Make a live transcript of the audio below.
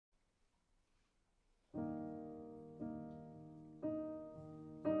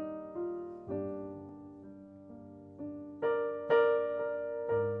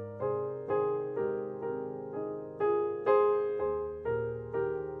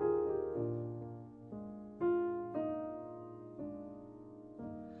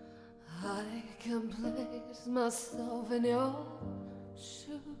myself in your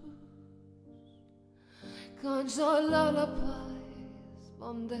shoes. Gunshot lullabies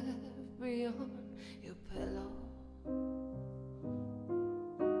from there beyond your pillow.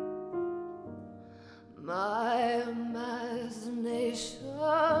 My imagination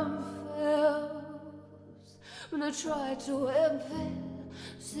fails when I try to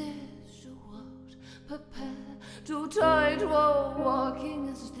envisage a world prepared to tightrope. Walking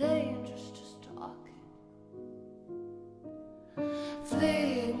is dangerous, just talking.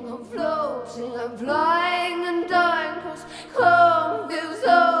 Fleeing and floating and flying and dying, 'cause cornfields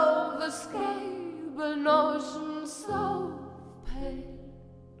of escape, an oceans of pain.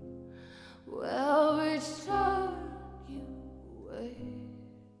 Well, which turn you away?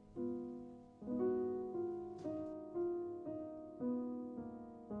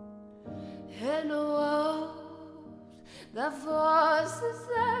 In a world that forces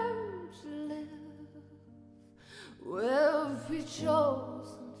them to live with each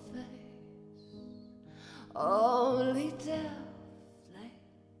chosen face, only death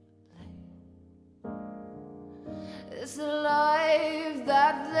it's a life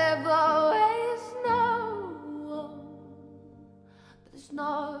that never is known, that is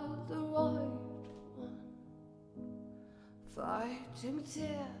not the right one. Fighting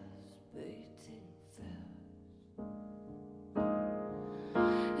tears, beating fears.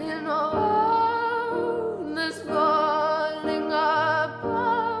 In a world that's falling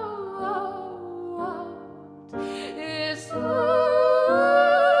apart, it's hard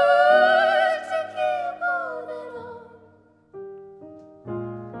to keep holding on.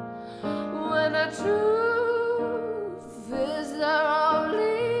 When the truth is their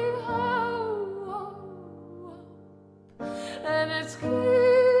only hope, and it's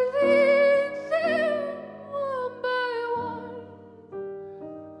killing them one by one.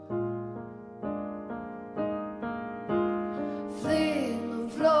 Fleeing and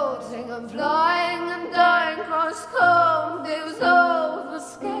floating and flying and dying, 'cause cornfields of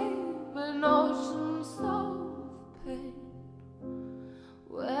escape, and oceans of pain.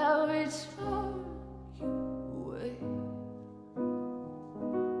 Where it's turn you away.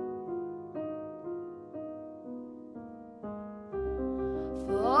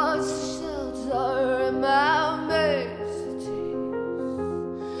 For shelter in my cities,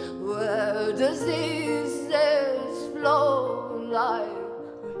 where diseases flow like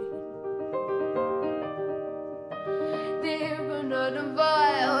rain. Deep under the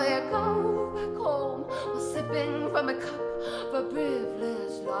vile, you go back home, while sipping from a cup for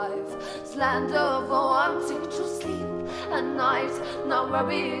privileged life. Slander for wanting to sleep at night, not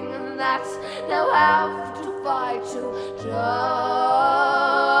worrying that they'll have to fight to just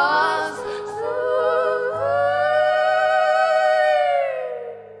survive.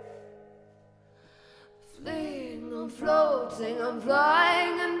 Fleeing and floating and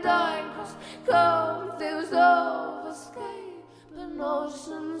flying and dying, 'cause cornfields of escape, and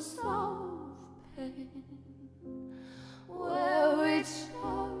oceans of pain. Where we